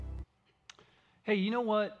Hey, you know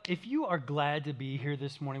what? If you are glad to be here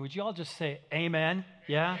this morning, would you all just say amen?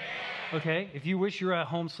 Yeah? Okay. If you wish you were at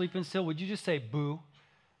home sleeping still, would you just say boo?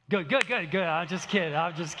 Good. I'm just kidding.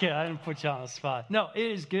 I didn't put you on the spot. No, it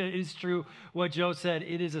is good. It is true what Joe said.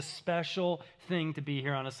 It is a special thing to be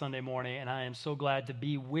here on a Sunday morning, and I am so glad to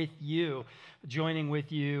be with you, joining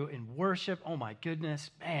with you in worship. Oh, my goodness.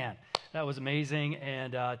 Man, that was amazing.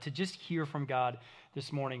 And to just hear from God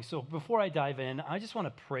this morning. So before I dive in, I just want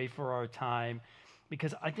to pray for our time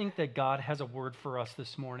because I think that God has a word for us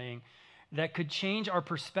this morning that could change our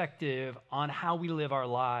perspective on how we live our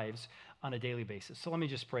lives on a daily basis. So let me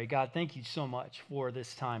just pray. God, thank you so much for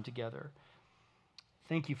this time together.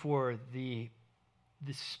 Thank you for the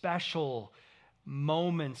special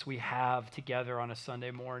moments we have together on a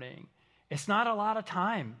Sunday morning. It's not a lot of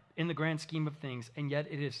time in the grand scheme of things, and yet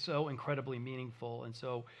it is so incredibly meaningful. And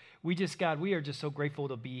so we are just so grateful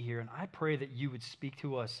to be here. And I pray that you would speak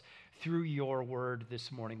to us through your word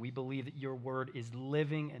this morning. We believe that your word is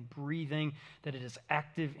living and breathing, that it is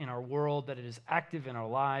active in our world, that it is active in our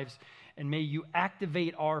lives. And may you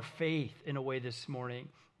activate our faith in a way this morning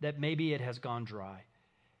that maybe it has gone dry.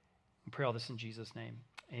 We pray all this in Jesus' name.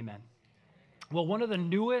 Amen. Well, one of the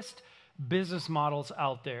newest business models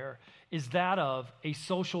out there is that of a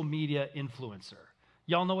social media influencer.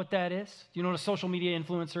 Y'all know what that is? Do you know what a social media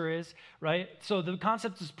influencer is, right? So the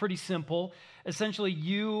concept is pretty simple. Essentially,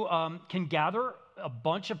 you can gather a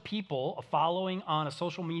bunch of people, a following on a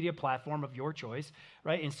social media platform of your choice,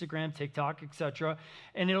 right? Instagram, TikTok, etc.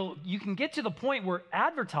 And you can get to the point where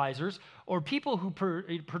advertisers or people who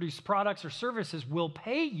produce products or services will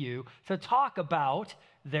pay you to talk about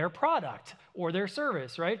their product or their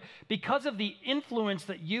service, right? Because of the influence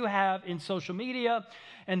that you have in social media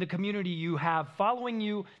and the community you have following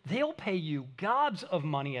you, they'll pay you gobs of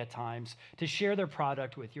money at times to share their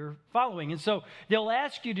product with your following. And so they'll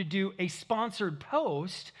ask you to do a sponsored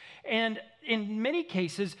post, and in many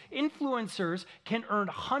cases, influencers can earn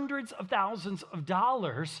hundreds of thousands of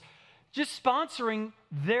dollars just sponsoring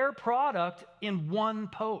their product in one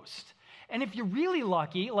post. And if you're really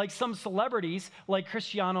lucky, like some celebrities like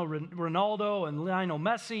Cristiano Ronaldo and Lionel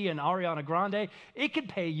Messi and Ariana Grande, it could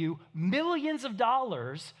pay you millions of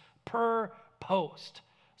dollars per post.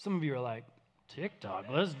 Some of you are like, TikTok,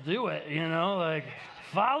 let's do it, like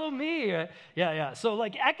follow me. Yeah. So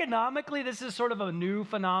like economically, this is sort of a new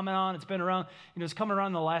phenomenon. It's been around, it's come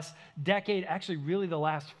around the last decade, actually really the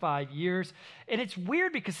last 5 years. And it's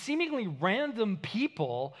weird because seemingly random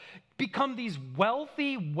people become these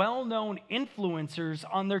wealthy, well-known influencers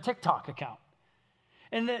on their TikTok account.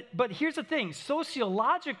 But here's the thing,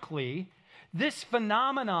 sociologically, this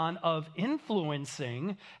phenomenon of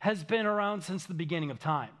influencing has been around since the beginning of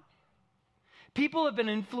time. People have been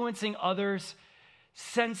influencing others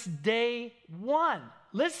since day one.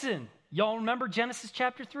 Listen, y'all remember Genesis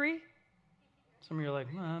chapter 3? Some of you are like,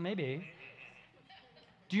 maybe.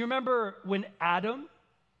 Do you remember when Adam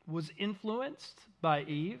was influenced by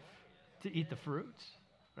Eve to eat the fruits,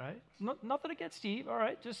 right? Nothing against Eve, all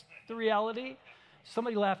right? Just the reality.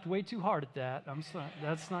 Somebody laughed way too hard at that. I'm sorry,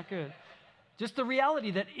 that's not good. Just the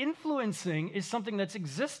reality that influencing is something that's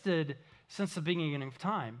existed since the beginning of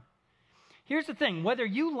time. Here's the thing, whether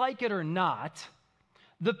you like it or not,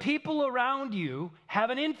 the people around you have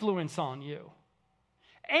an influence on you.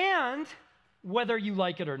 And whether you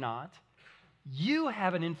like it or not, you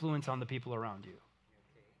have an influence on the people around you.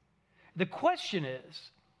 The question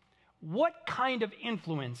is, what kind of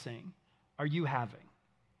influencing are you having?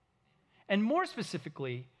 And more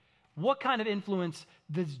specifically, what kind of influence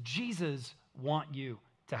does Jesus want you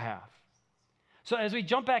to have? So as we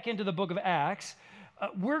jump back into the book of Acts,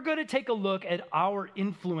 we're going to take a look at our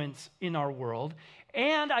influence in our world,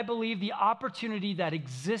 and I believe the opportunity that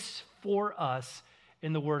exists for us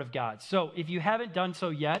in the Word of God. So if you haven't done so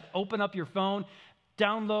yet, open up your phone,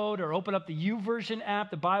 download or open up the YouVersion app,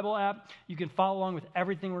 the Bible app. You can follow along with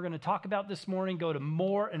everything we're going to talk about this morning. Go to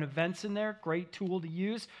More and Events in there. Great tool to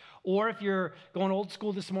use. Or if you're going old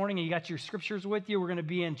school this morning and you got your scriptures with you, we're going to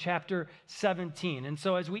be in chapter 17. And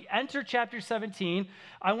so as we enter chapter 17,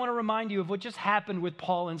 I want to remind you of what just happened with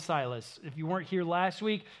Paul and Silas. If you weren't here last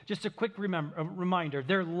week, just a quick reminder.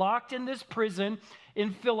 They're locked in this prison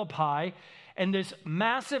in Philippi, and this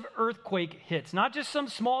massive earthquake hits. Not just some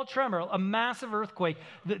small tremor, a massive earthquake.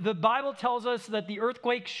 The Bible tells us that the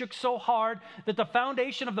earthquake shook so hard that the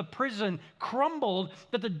foundation of the prison crumbled,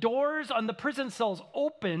 that the doors on the prison cells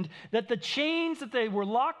opened, that the chains that they were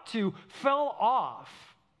locked to fell off.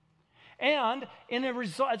 And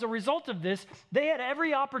as a result of this, they had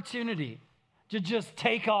every opportunity to just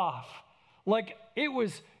take off. Like it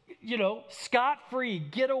was, scot-free,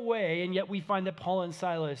 get away. And yet we find that Paul and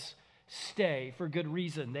Silas stay for good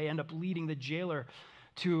reason. They end up leading the jailer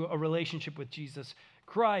to a relationship with Jesus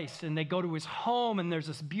Christ, and they go to his home, and there's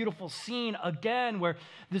this beautiful scene again where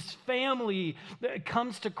this family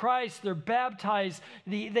comes to Christ. They're baptized.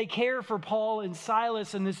 They care for Paul and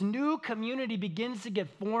Silas, and this new community begins to get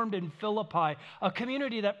formed in Philippi, a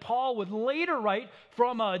community that Paul would later write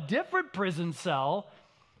from a different prison cell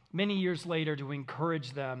many years later to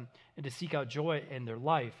encourage them and to seek out joy in their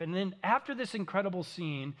life. And then after this incredible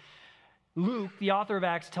scene, Luke, the author of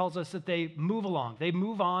Acts, tells us that they move along. They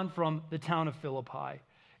move on from the town of Philippi,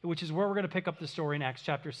 which is where we're going to pick up the story in Acts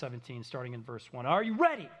chapter 17, starting in verse 1. Are you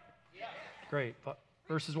ready? Yes. Great.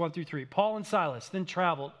 Verses 1 through 3. Paul and Silas then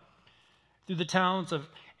traveled through the towns of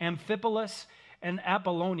Amphipolis and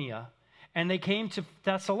Apollonia, and they came to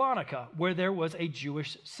Thessalonica, where there was a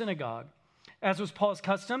Jewish synagogue. As was Paul's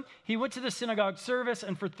custom, he went to the synagogue service,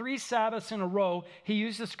 and for 3 Sabbaths in a row, he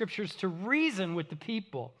used the scriptures to reason with the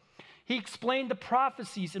people. He explained the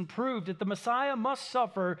prophecies and proved that the Messiah must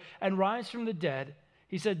suffer and rise from the dead.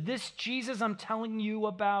 He said, "This Jesus I'm telling you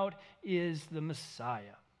about is the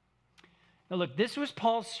Messiah." Now look, this was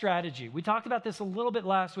Paul's strategy. We talked about this a little bit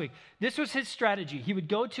last week. This was his strategy. He would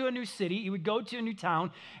go to a new city, he would go to a new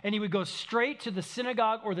town, and he would go straight to the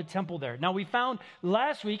synagogue or the temple there. Now we found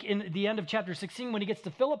last week in the end of chapter 16, when he gets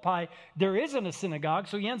to Philippi, there isn't a synagogue,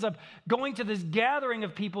 so he ends up going to this gathering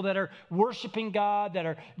of people that are worshiping God, that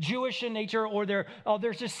are Jewish in nature, or they're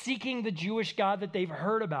just seeking the Jewish God that they've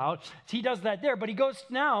heard about. So he does that there, but he goes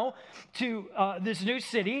now to this new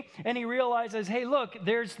city, and he realizes, hey, look,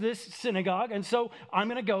 there's this synagogue, and so I'm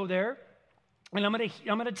going to go there, and I'm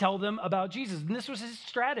going to tell them about Jesus. And this was his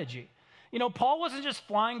strategy. You know, Paul wasn't just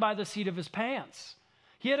flying by the seat of his pants.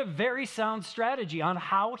 He had a very sound strategy on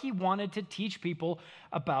how he wanted to teach people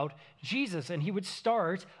about Jesus. And he would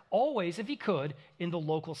start always, if he could, in the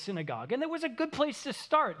local synagogue. And it was a good place to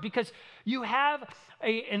start because you have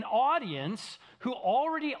an audience who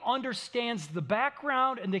already understands the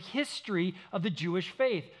background and the history of the Jewish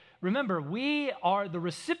faith. Remember, we are the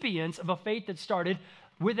recipients of a faith that started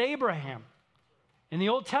with Abraham. In the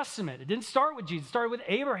Old Testament, it didn't start with Jesus, it started with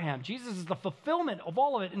Abraham. Jesus is the fulfillment of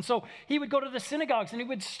all of it. And so he would go to the synagogues and he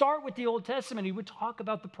would start with the Old Testament. He would talk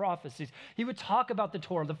about the prophecies. He would talk about the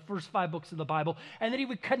Torah, the first 5 books of the Bible. And then he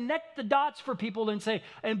would connect the dots for people and say,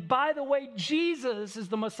 and by the way, Jesus is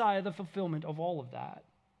the Messiah, the fulfillment of all of that.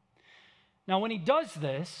 Now, when he does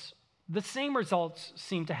this, the same results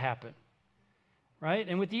seem to happen. Right?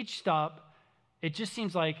 And with each stop, it just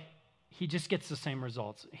seems like he just gets the same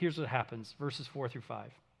results. Here's what happens, verses 4 through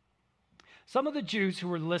 5. Some of the Jews who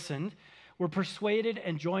were listened were persuaded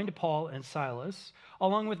and joined Paul and Silas,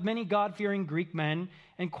 along with many God-fearing Greek men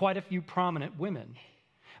and quite a few prominent women.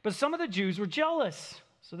 But some of the Jews were jealous,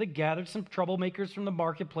 so they gathered some troublemakers from the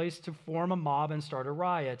marketplace to form a mob and start a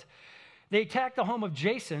riot. They attacked the home of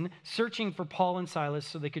Jason, searching for Paul and Silas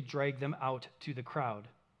so they could drag them out to the crowd.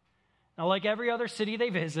 Now, like every other city they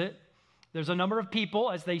visit, there's a number of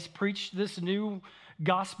people, as they preach this new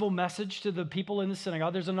gospel message to the people in the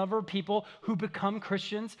synagogue, there's a number of people who become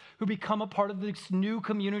Christians, who become a part of this new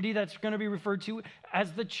community that's going to be referred to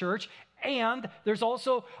as the church. And there's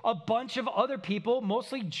also a bunch of other people,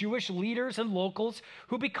 mostly Jewish leaders and locals,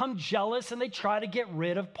 who become jealous and they try to get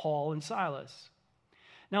rid of Paul and Silas.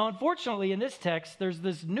 Now, unfortunately, in this text, there's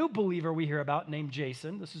this new believer we hear about named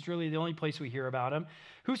Jason. This is really the only place we hear about him,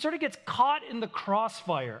 who sort of gets caught in the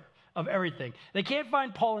crossfire of everything. They can't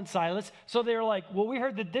find Paul and Silas, so they're like, well, we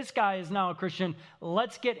heard that this guy is now a Christian.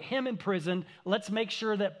 Let's get him in prison. Let's make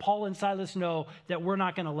sure that Paul and Silas know that we're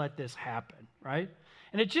not going to let this happen, right?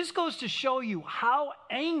 And it just goes to show you how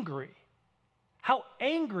angry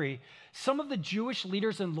some of the Jewish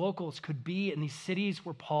leaders and locals could be in these cities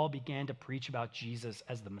where Paul began to preach about Jesus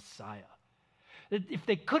as the Messiah. If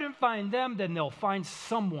they couldn't find them, then they'll find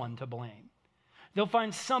someone to blame. They'll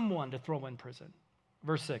find someone to throw in prison.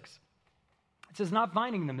 Verse 6. It says, not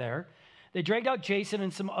finding them there, they dragged out Jason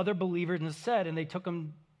and some other believers instead, and they took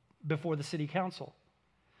them before the city council.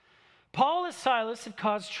 Paul and Silas have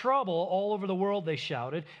caused trouble all over the world, they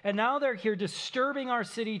shouted, and now they're here disturbing our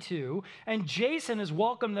city too, and Jason has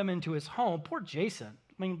welcomed them into his home. Poor Jason.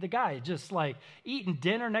 I mean, the guy just like eating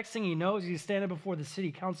dinner. Next thing he knows, he's standing before the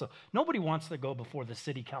city council. Nobody wants to go before the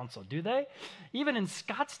city council, do they? Even in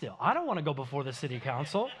Scottsdale, I don't want to go before the city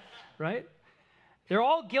council, right? They're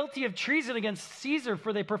all guilty of treason against Caesar,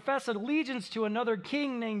 for they profess allegiance to another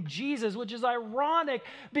king named Jesus, which is ironic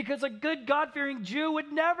because a good God-fearing Jew would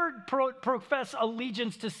never profess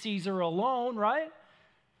allegiance to Caesar alone, right?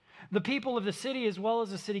 The people of the city, as well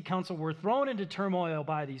as the city council, were thrown into turmoil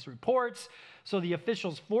by these reports, so the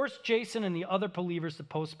officials forced Jason and the other believers to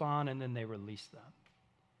postpone, and then they released them.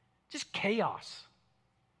 just chaos.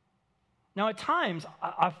 Now, at times,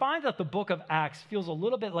 I find that the book of Acts feels a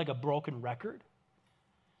little bit like a broken record.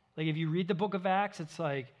 Like if you read the book of Acts, it's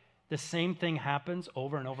like the same thing happens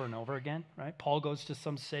over and over and over again, right? Paul goes to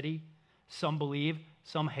some city, some believe,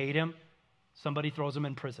 some hate him, somebody throws him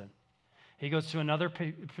in prison. He goes to another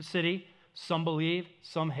city, some believe,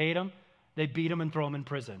 some hate him, they beat him and throw him in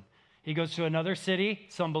prison. He goes to another city,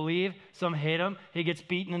 some believe, some hate him, he gets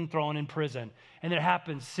beaten and thrown in prison. And it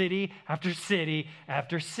happens city after city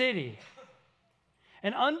after city.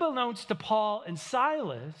 And unbeknownst to Paul and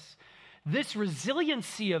Silas, this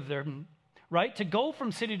resiliency of them, right, to go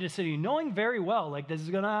from city to city, knowing very well, like this is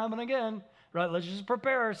going to happen again, right? Let's just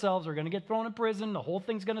prepare ourselves. We're going to get thrown in prison. The whole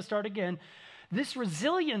thing's going to start again. This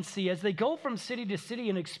resiliency, as they go from city to city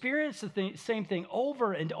and experience the same thing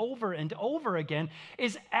over and over and over again,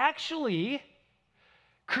 is actually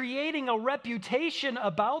creating a reputation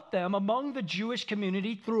about them among the Jewish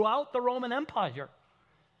community throughout the Roman Empire.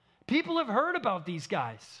 People have heard about these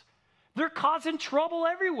guys. They're causing trouble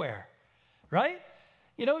everywhere, right?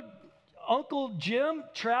 You know, Uncle Jim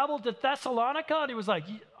traveled to Thessalonica, and he was like,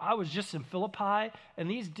 I was just in Philippi, and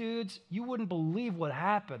these dudes, you wouldn't believe what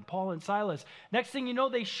happened, Paul and Silas. Next thing you know,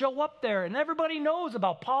 they show up there, and everybody knows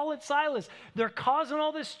about Paul and Silas. They're causing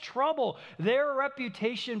all this trouble. Their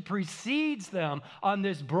reputation precedes them on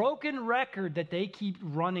this broken record that they keep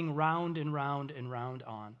running round and round and round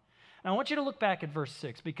on. Now, I want you to look back at verse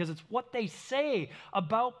 6 because it's what they say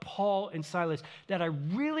about Paul and Silas that I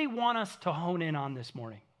really want us to hone in on this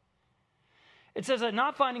morning. It says that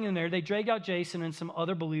not finding them there, they dragged out Jason and some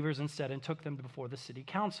other believers instead and took them before the city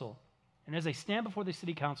council. And as they stand before the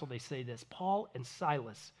city council, they say this, Paul and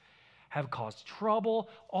Silas have caused trouble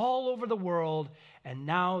all over the world, and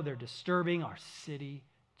now they're disturbing our city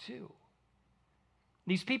too.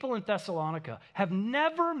 These people in Thessalonica have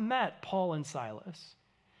never met Paul and Silas,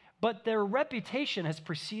 but their reputation has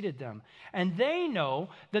preceded them. And they know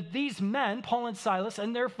that these men, Paul and Silas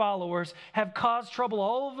and their followers, have caused trouble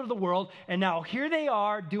all over the world. And now here they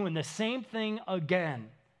are doing the same thing again.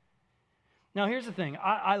 Now here's the thing.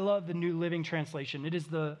 I love the New Living Translation. It is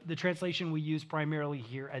the translation we use primarily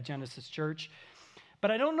here at Genesis Church.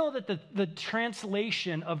 But I don't know that the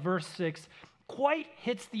translation of verse 6 quite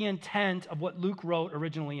hits the intent of what Luke wrote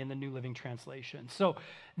originally in the New Living Translation. So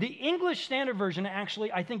the English Standard Version actually,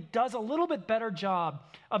 I think, does a little bit better job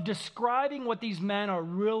of describing what these men are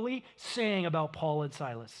really saying about Paul and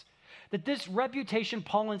Silas. That this reputation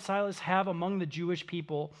Paul and Silas have among the Jewish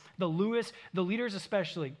people, the leaders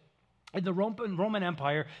especially, in the Roman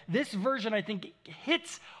Empire, this version, I think,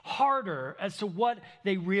 hits harder as to what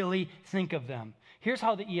they really think of them. Here's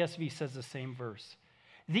how the ESV says the same verse.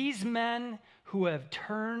 These men who have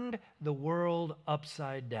turned the world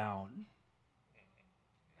upside down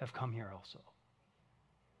have come here also.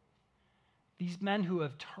 These men who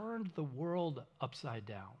have turned the world upside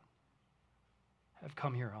down have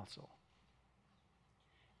come here also.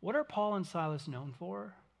 What are Paul and Silas known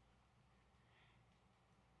for?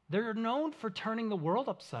 They're known for turning the world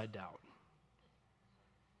upside down.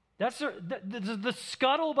 That's the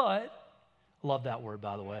scuttlebutt. Love that word,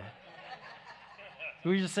 by the way. Can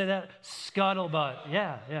we just say that? Scuttlebutt.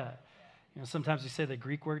 Yeah. You know, sometimes we say the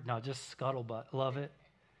Greek word. No, just scuttlebutt. Love it.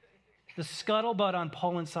 The scuttlebutt on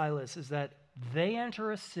Paul and Silas is that they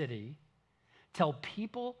enter a city, tell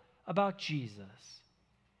people about Jesus,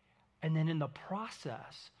 and then in the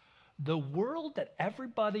process, the world that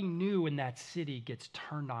everybody knew in that city gets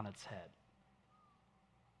turned on its head.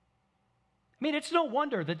 I mean, it's no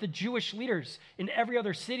wonder that the Jewish leaders in every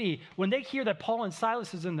other city, when they hear that Paul and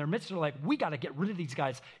Silas is in their midst, they're like, we got to get rid of these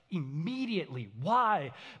guys immediately.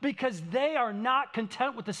 Why? Because they are not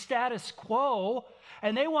content with the status quo,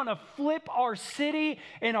 and they want to flip our city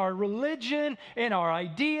and our religion and our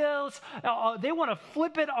ideals. They want to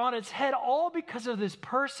flip it on its head, all because of this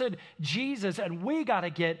person, Jesus, and we got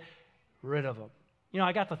to get rid of him. You know,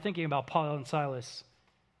 I got to thinking about Paul and Silas,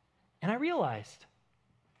 and I realized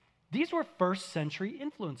these were first century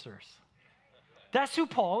influencers. That's who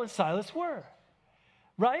Paul and Silas were,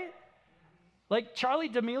 right? Like Charlie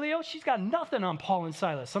D'Amelio, she's got nothing on Paul and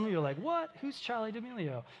Silas. Some of you are like, what? Who's Charlie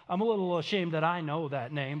D'Amelio? I'm a little ashamed that I know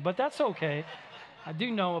that name, but that's okay. I do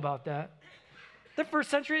know about that. The first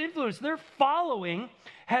century influence, their following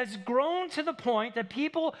has grown to the point that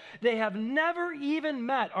people they have never even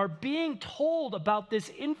met are being told about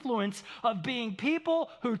this influence of being people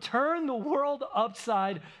who turn the world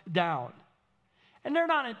upside down. And they're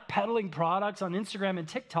not peddling products on Instagram and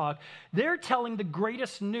TikTok. They're telling the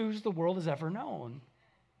greatest news the world has ever known.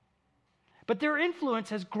 But their influence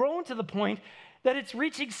has grown to the point that it's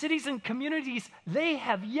reaching cities and communities they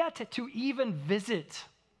have yet to even visit.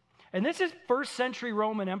 And this is first century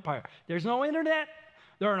Roman Empire. There's no internet.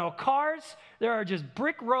 There are no cars. There are just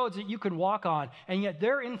brick roads that you can walk on. And yet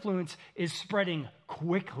their influence is spreading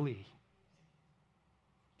quickly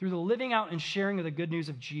through the living out and sharing of the good news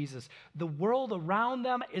of Jesus. The world around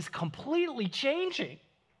them is completely changing.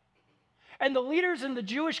 And the leaders in the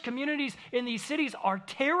Jewish communities in these cities are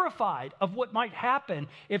terrified of what might happen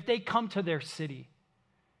if they come to their city.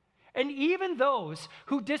 And even those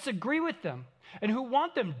who disagree with them and who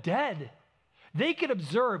want them dead, they can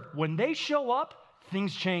observe when they show up,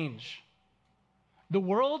 things change. The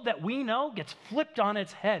world that we know gets flipped on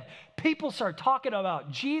its head. People start talking about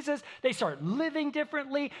Jesus. They start living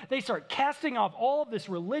differently. They start casting off all of this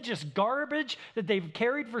religious garbage that they've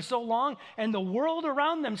carried for so long, and the world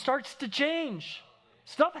around them starts to change.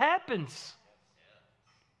 Stuff happens.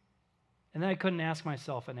 And then I couldn't ask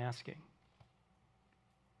myself an asking,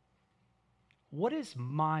 what is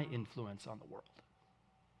my influence on the world?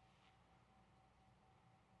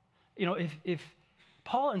 You know, if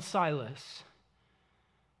Paul and Silas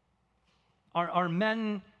are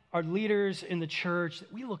men, are leaders in the church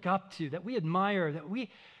that we look up to, that we admire, that we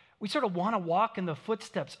sort of want to walk in the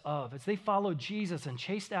footsteps of as they followed Jesus and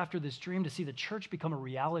chased after this dream to see the church become a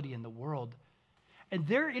reality in the world. And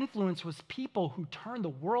their influence was people who turned the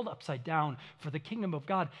world upside down for the kingdom of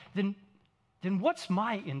God. Then what's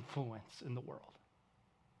my influence in the world?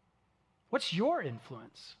 What's your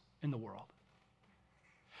influence in the world?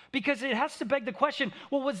 Because it has to beg the question,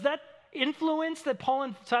 well, was that influence that Paul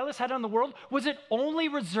and Silas had on the world, was it only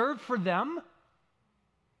reserved for them?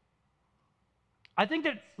 I think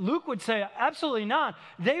that Luke would say, absolutely not.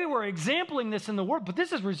 They were exempling this in the world, but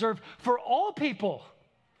this is reserved for all people.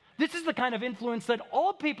 This is the kind of influence that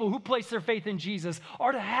all people who place their faith in Jesus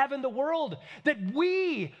are to have in the world. That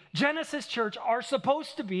we, Genesis Church, are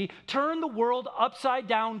supposed to be turn the world upside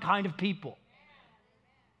down kind of people.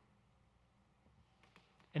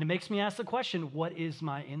 And it makes me ask the question, what is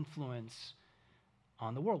my influence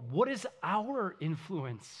on the world? What is our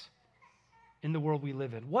influence in the world we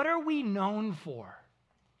live in? What are we known for?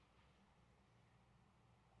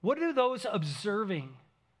 What do those observing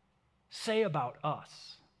say about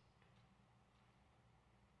us?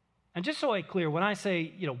 And just so I'm clear, when I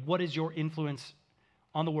say, what is your influence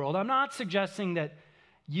on the world, I'm not suggesting that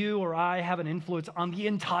you or I have an influence on the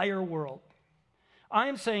entire world. I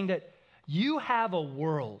am saying that you have a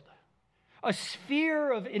world, a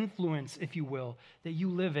sphere of influence, if you will, that you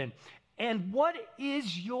live in. And what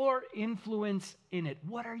is your influence in it?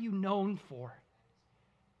 What are you known for?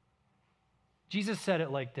 Jesus said it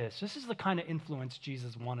like this. This is the kind of influence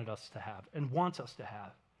Jesus wanted us to have and wants us to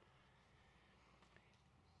have.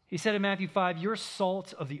 He said in Matthew 5, you're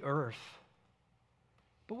salt of the earth.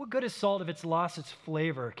 But what good is salt if it's lost its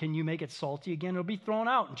flavor? Can you make it salty again? It'll be thrown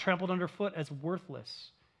out and trampled underfoot as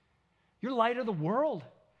worthless. You're light of the world,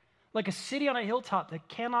 like a city on a hilltop that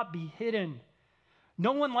cannot be hidden.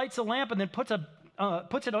 No one lights a lamp and then puts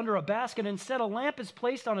it under a basket. Instead, a lamp is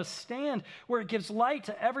placed on a stand where it gives light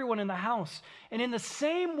to everyone in the house. And in the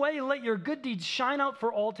same way, let your good deeds shine out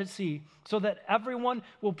for all to see, so that everyone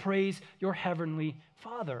will praise your heavenly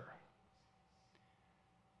Father.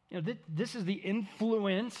 This is the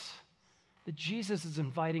influence that Jesus is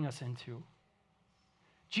inviting us into.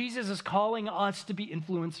 Jesus is calling us to be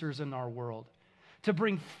influencers in our world, to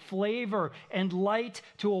bring flavor and light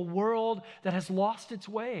to a world that has lost its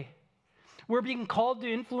way. We're being called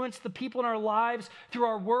to influence the people in our lives through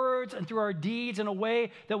our words and through our deeds in a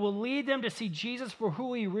way that will lead them to see Jesus for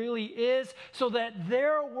who he really is, so that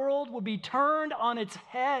their world will be turned on its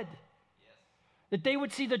head. That they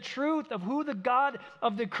would see the truth of who the God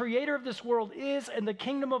of the creator of this world is and the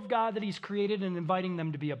kingdom of God that he's created and inviting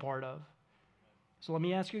them to be a part of. So let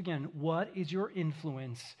me ask you again, what is your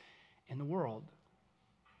influence in the world?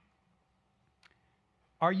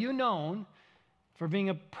 Are you known for being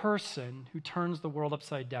a person who turns the world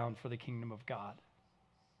upside down for the kingdom of God?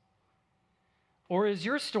 Or is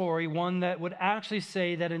your story one that would actually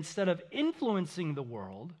say that instead of influencing the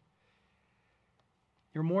world,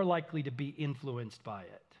 you're more likely to be influenced by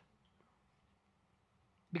it?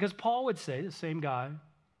 Because Paul would say, the same guy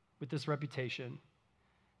with this reputation,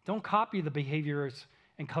 don't copy the behaviors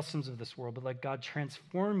and customs of this world, but let God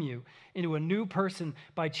transform you into a new person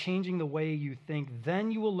by changing the way you think.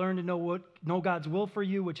 Then you will learn to know God's will for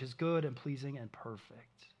you, which is good and pleasing and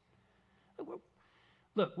perfect.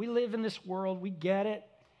 Look, we live in this world, we get it.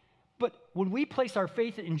 But when we place our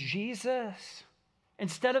faith in Jesus,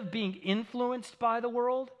 instead of being influenced by the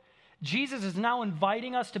world, Jesus is now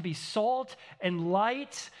inviting us to be salt and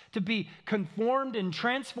light, to be conformed and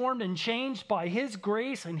transformed and changed by his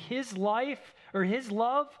grace and his life or his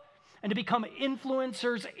love. and to become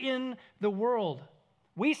influencers in the world.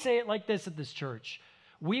 We say it like this at this church.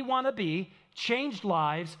 We want to be changed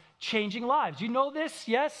lives, changing lives. You know this?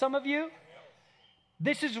 Yes, some of you?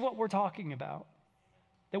 This is what we're talking about.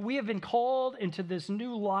 That we have been called into this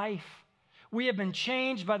new life. We have been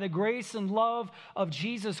changed by the grace and love of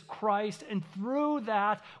Jesus Christ. And through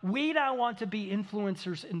that, we now want to be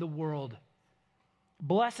influencers in the world.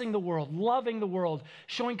 Blessing the world, loving the world,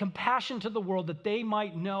 showing compassion to the world that they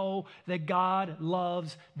might know that God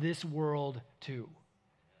loves this world too.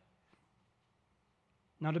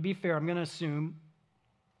 Now, to be fair, I'm going to assume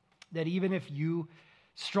that even if you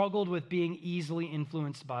struggled with being easily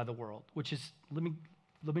influenced by the world, which is, let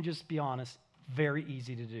me just be honest, very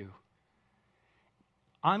easy to do.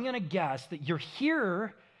 I'm going to guess that you're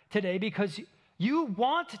here today because you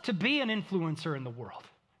want to be an influencer in the world.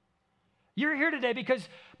 You're here today because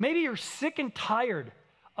maybe you're sick and tired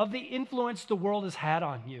of the influence the world has had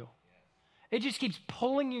on you. It just keeps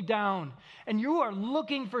pulling you down, and you are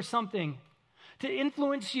looking for something to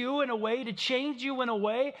influence you in a way, to change you in a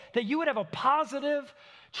way that you would have a positive,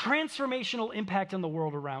 transformational impact on the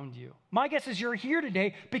world around you. My guess is you're here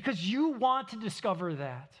today because you want to discover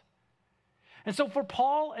that. And so for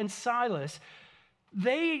Paul and Silas,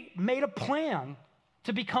 they made a plan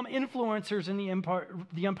to become influencers in the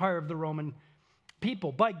empire of the Roman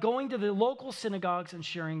people by going to the local synagogues and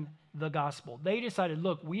sharing the gospel. They decided,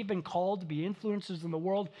 look, we've been called to be influencers in the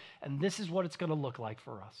world, and this is what it's going to look like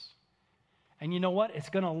for us. And you know what? It's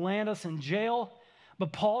going to land us in jail.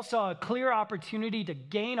 But Paul saw a clear opportunity to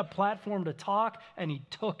gain a platform to talk, and he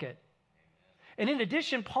took it. And in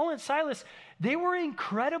addition, Paul and Silas, they were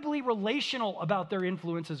incredibly relational about their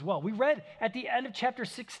influence as well. We read at the end of chapter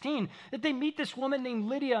 16 that they meet this woman named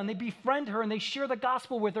Lydia, and they befriend her, and they share the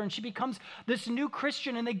gospel with her, and she becomes this new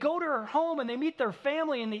Christian, and they go to her home, and they meet their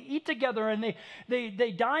family, and they eat together, and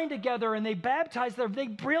they dine together, and they baptize them. They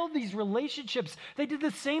build these relationships. They did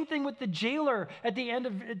the same thing with the jailer at the end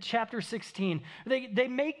of chapter 16. They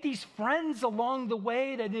make these friends along the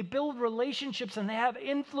way, that they build relationships, and they have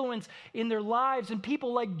influence in their lives. And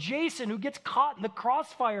people like Jason, who gets caught in the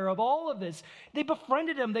crossfire of all of this, they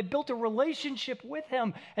befriended him, they built a relationship with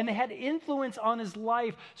him, and they had influence on his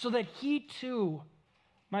life so that he too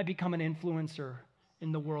might become an influencer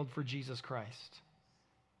in the world for Jesus Christ.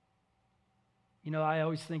 You know, I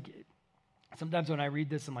always think, sometimes when I read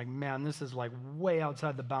this, I'm like, man, this is like way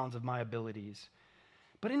outside the bounds of my abilities.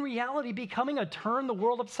 But in reality, becoming a turn the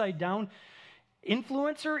world upside down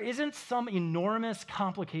influencer isn't some enormous,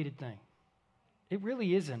 complicated thing. It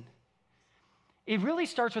really isn't. It really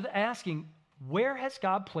starts with asking, where has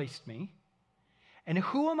God placed me? And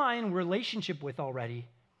who am I in relationship with already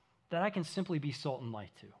that I can simply be salt and light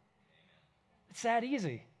to? It's that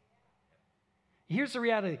easy. Here's the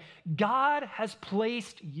reality. God has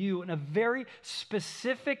placed you in a very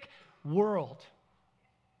specific world.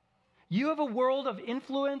 You have a world of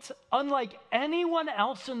influence unlike anyone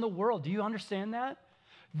else in the world. Do you understand that?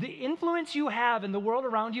 The influence you have in the world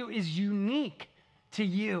around you is unique to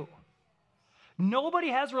you. Nobody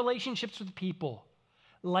has relationships with people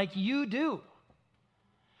like you do.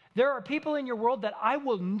 There are people in your world that I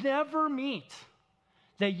will never meet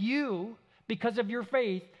that you, because of your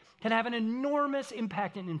faith, can have an enormous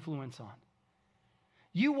impact and influence on.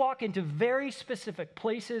 You walk into very specific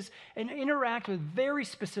places and interact with very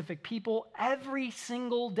specific people every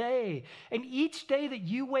single day. And each day that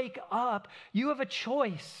you wake up, you have a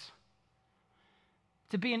choice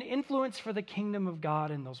to be an influence for the kingdom of God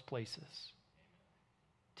in those places.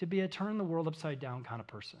 To be a turn the world upside down kind of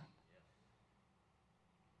person.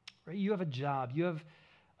 Right? You have a job, you have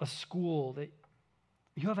a school, that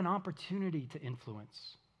you have an opportunity to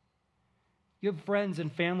influence. You have friends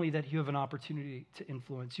and family that you have an opportunity to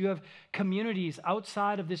influence. You have communities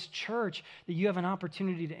outside of this church that you have an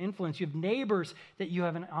opportunity to influence. You have neighbors that you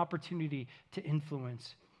have an opportunity to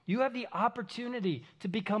influence. You have the opportunity to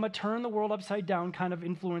become a turn the world upside down kind of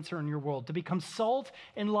influencer in your world, to become salt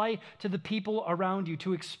and light to the people around you,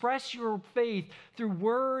 to express your faith through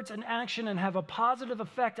words and action and have a positive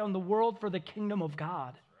effect on the world for the kingdom of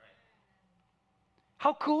God.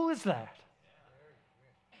 How cool is that?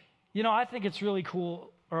 You know, I think it's really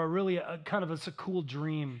cool, or really a cool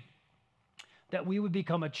dream, that we would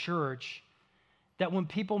become a church that when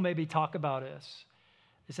people maybe talk about us,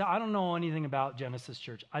 they say, I don't know anything about Genesis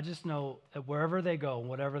Church. I just know that wherever they go,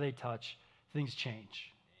 whatever they touch, things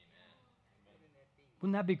change. Amen.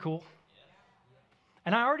 Wouldn't that be cool? Yeah.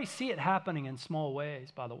 And I already see it happening in small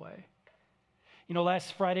ways, by the way. You know,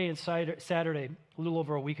 last Friday and Saturday, a little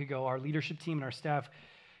over a week ago, our leadership team and our staff,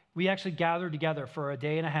 we actually gathered together for a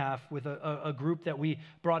day and a half with a group that we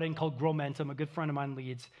brought in called Growmentum, a good friend of mine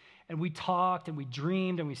leads. and we talked and we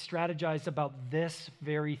dreamed and we strategized about this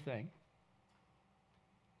very thing.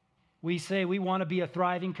 We say we want to be a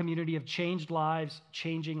thriving community of changed lives,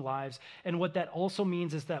 changing lives. And what that also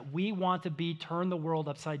means is that we want to be turn the world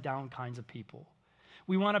upside down kinds of people.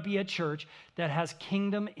 We want to be a church that has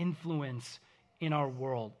kingdom influence in our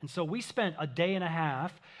world. And so we spent a day and a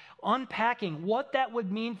half unpacking what that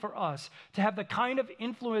would mean for us to have the kind of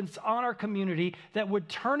influence on our community that would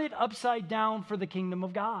turn it upside down for the kingdom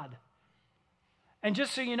of God. And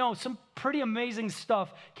just so you know, some pretty amazing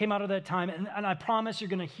stuff came out of that time, and I promise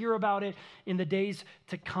you're going to hear about it in the days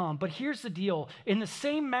to come. But here's the deal. In the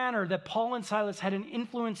same manner that Paul and Silas had an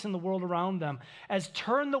influence in the world around them, as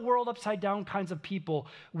turn the world upside down kinds of people,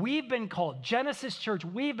 we've been called, Genesis Church,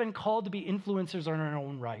 we've been called to be influencers in our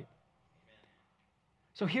own right.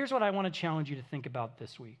 So here's what I want to challenge you to think about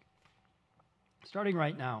this week. Starting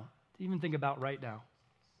right now, to even think about right now.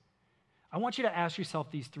 I want you to ask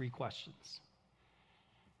yourself these 3 questions.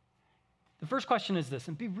 The first question is this,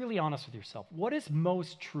 and be really honest with yourself. What is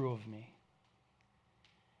most true of me?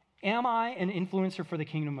 Am I an influencer for the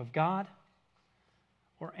kingdom of God,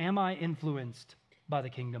 or am I influenced by the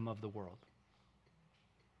kingdom of the world?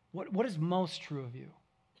 What is most true of you?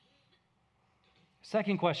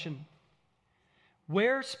 Second question,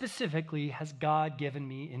 where specifically has God given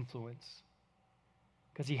me influence?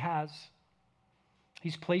 Because he has.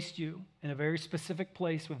 He's placed you in a very specific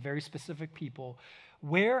place with very specific people.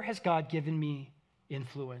 Where has God given me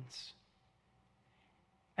influence?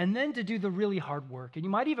 And then to do the really hard work. And you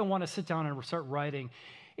might even want to sit down and start writing,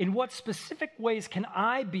 in what specific ways can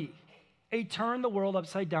I be a turn the world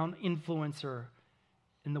upside down influencer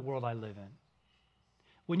in the world I live in?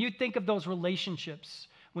 When you think of those relationships,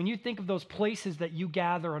 when you think of those places that you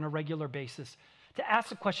gather on a regular basis, to ask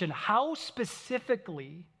the question, how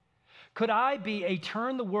specifically could I be a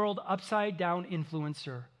turn the world upside down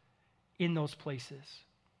influencer in those places?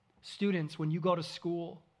 Students, when you go to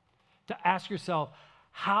school, to ask yourself,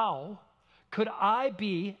 how could I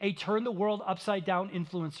be a turn the world upside down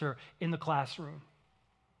influencer in the classroom,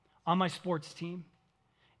 on my sports team,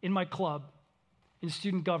 in my club, in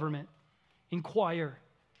student government, in choir,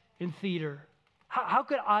 in theater? How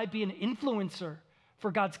could I be an influencer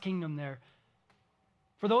for God's kingdom there?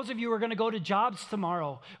 For those of you who are going to go to jobs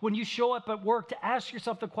tomorrow, when you show up at work, to ask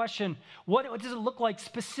yourself the question, what does it look like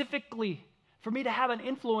specifically for me to have an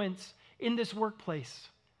influence in this workplace?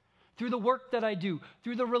 Through the work that I do,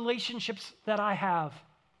 through the relationships that I have.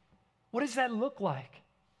 What does that look like?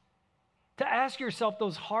 To ask yourself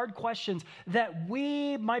those hard questions, that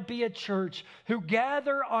we might be a church who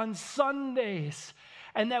gather on Sundays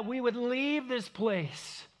and that we would leave this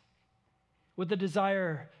place with the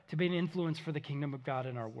desire to be an influence for the kingdom of God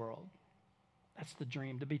in our world. That's the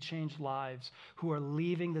dream, to be changed lives who are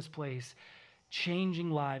leaving this place,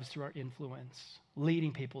 changing lives through our influence,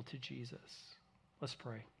 leading people to Jesus. Let's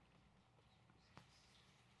pray.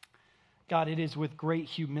 God, it is with great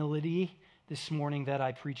humility this morning that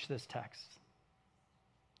I preach this text.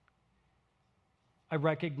 I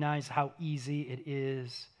recognize how easy it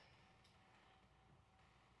is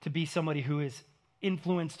to be somebody who is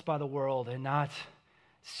influenced by the world and not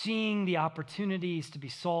seeing the opportunities to be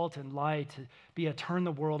salt and light, to be a turn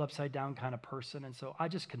the world upside down kind of person. And so I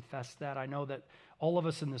just confess that. I know that all of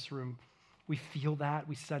us in this room, we feel that,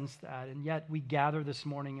 we sense that, and yet we gather this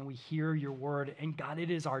morning and we hear your word. And God,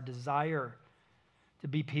 it is our desire to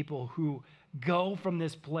be people who go from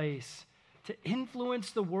this place to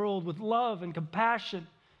influence the world with love and compassion,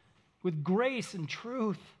 with grace and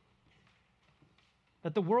truth,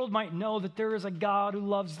 that the world might know that there is a God who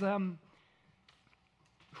loves them,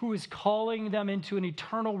 who is calling them into an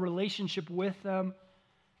eternal relationship with them,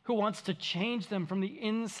 who wants to change them from the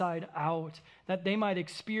inside out, that they might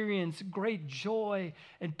experience great joy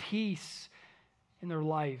and peace in their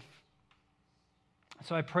life.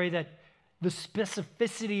 So I pray that the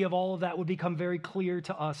specificity of all of that would become very clear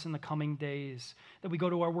to us in the coming days, that we go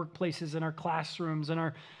to our workplaces and our classrooms and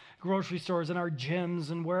our grocery stores and our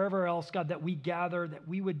gyms and wherever else, God, that we gather, that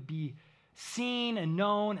we would be seen and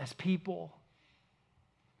known as people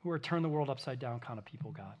who are turn the world upside down kind of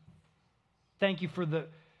people, God. Thank you for the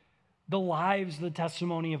lives, the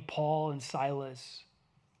testimony of Paul and Silas,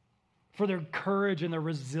 for their courage and their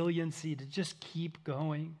resiliency to just keep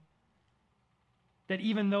going. That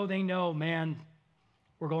even though they know, man,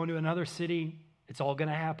 we're going to another city, it's all going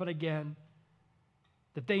to happen again,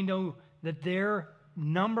 that they know that their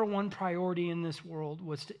number one priority in this world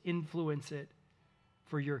was to influence it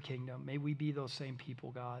for your kingdom. May we be those same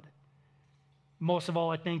people, God. Most of all,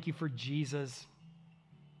 I thank you for Jesus,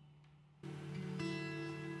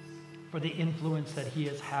 for the influence that he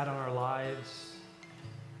has had on our lives,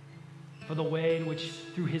 for the way in which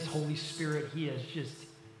through his Holy Spirit he has just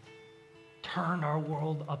turned our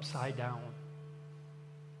world upside down.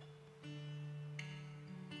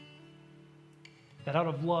 That out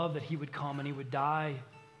of love that he would come and he would die,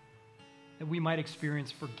 that we might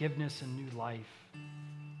experience forgiveness and new life.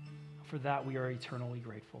 For that we are eternally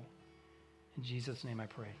grateful. In Jesus' name I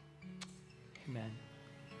pray. Amen.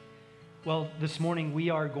 Well, this morning we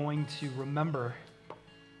are going to remember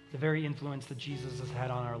the very influence that Jesus has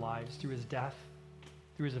had on our lives through his death,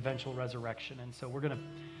 through his eventual resurrection. And so we're going to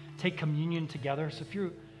take communion together. So if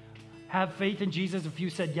you have faith in Jesus, if you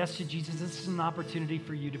said yes to Jesus, this is an opportunity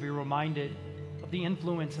for you to be reminded of the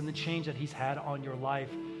influence and the change that he's had on your life,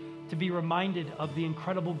 to be reminded of the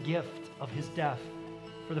incredible gift of his death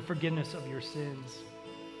for the forgiveness of your sins.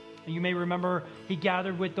 And you may remember he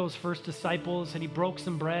gathered with those first disciples and he broke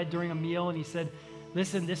some bread during a meal and he said,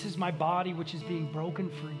 listen, this is my body which is being broken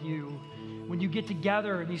for you. When you get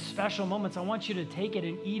together in these special moments, I want you to take it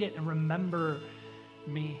and eat it and remember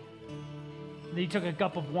me. And then he took a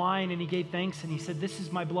cup of wine and he gave thanks and he said, this is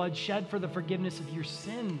my blood shed for the forgiveness of your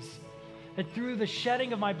sins. And through the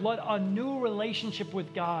shedding of my blood, a new relationship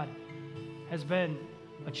with God has been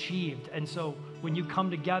achieved. And so when you come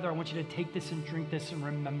together, I want you to take this and drink this and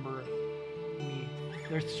remember me.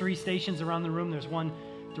 There's 3 stations around the room. There's one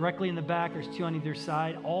directly in the back. There's 2 on either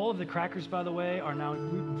side. All of the crackers, by the way, are now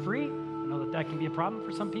gluten-free. I know that can be a problem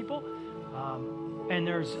for some people. And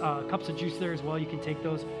there's cups of juice there as well. You can take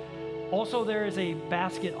those. Also, there is a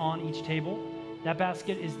basket on each table. That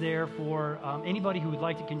basket is there for anybody who would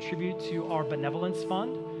like to contribute to our benevolence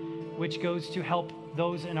fund, which goes to help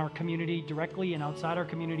those in our community directly and outside our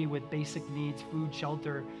community with basic needs, food,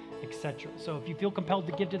 shelter, etc. So if you feel compelled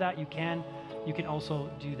to give to that, you can. You can also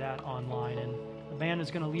do that online. And the band is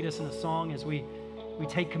going to lead us in a song as we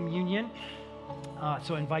take communion.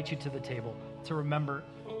 So I invite you to the table to remember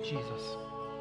Jesus.